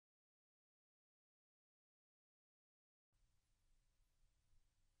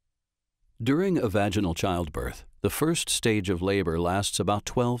During a vaginal childbirth, the first stage of labor lasts about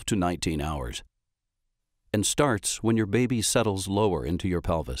 12 to 19 hours and starts when your baby settles lower into your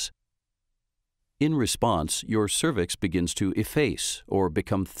pelvis. In response, your cervix begins to efface or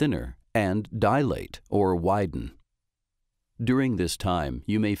become thinner and dilate or widen. During this time,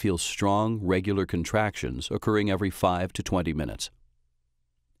 you may feel strong, regular contractions occurring every 5 to 20 minutes,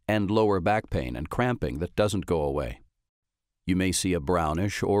 and lower back pain and cramping that doesn't go away. You may see a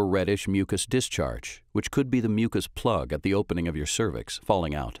brownish or reddish mucus discharge, which could be the mucus plug at the opening of your cervix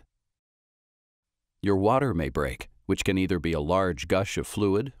falling out. Your water may break, which can either be a large gush of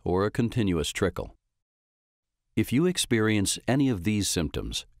fluid or a continuous trickle. If you experience any of these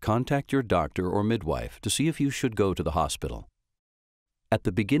symptoms, contact your doctor or midwife to see if you should go to the hospital. At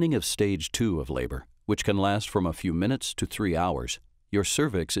the beginning of stage 2 of labor, which can last from a few minutes to 3 hours, your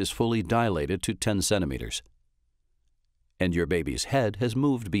cervix is fully dilated to 10 centimeters, and your baby's head has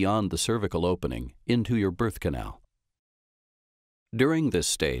moved beyond the cervical opening into your birth canal. During this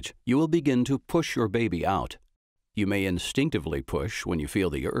stage, you will begin to push your baby out. You may instinctively push when you feel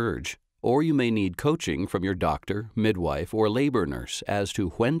the urge, or you may need coaching from your doctor, midwife, or labor nurse as to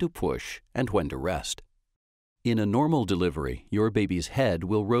when to push and when to rest. In a normal delivery, your baby's head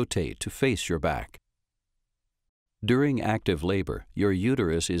will rotate to face your back. During active labor, your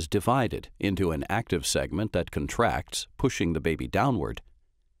uterus is divided into an active segment that contracts, pushing the baby downward,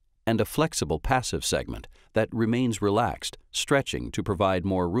 and a flexible passive segment that remains relaxed, stretching to provide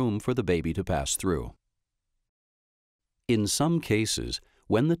more room for the baby to pass through. In some cases,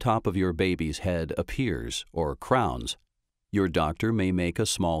 when the top of your baby's head appears or crowns, your doctor may make a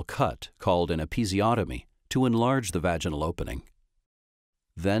small cut called an episiotomy to enlarge the vaginal opening.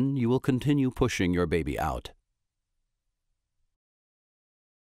 Then you will continue pushing your baby out.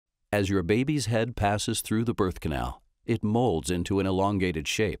 As your baby's head passes through the birth canal, it molds into an elongated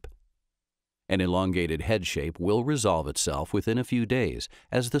shape. An elongated head shape will resolve itself within a few days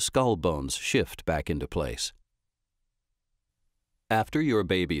as the skull bones shift back into place. After your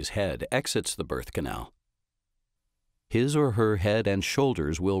baby's head exits the birth canal, his or her head and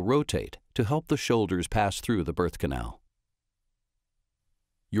shoulders will rotate to help the shoulders pass through the birth canal.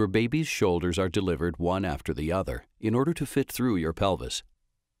 Your baby's shoulders are delivered one after the other in order to fit through your pelvis.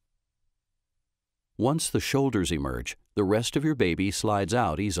 Once the shoulders emerge, the rest of your baby slides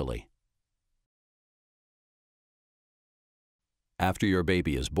out easily. After your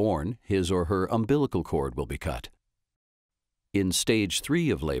baby is born, his or her umbilical cord will be cut. In stage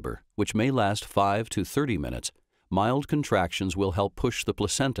 3 of labor, which may last 5 to 30 minutes, mild contractions will help push the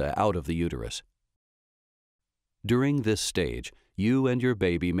placenta out of the uterus. During this stage, you and your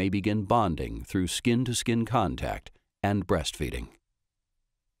baby may begin bonding through skin-to-skin contact and breastfeeding.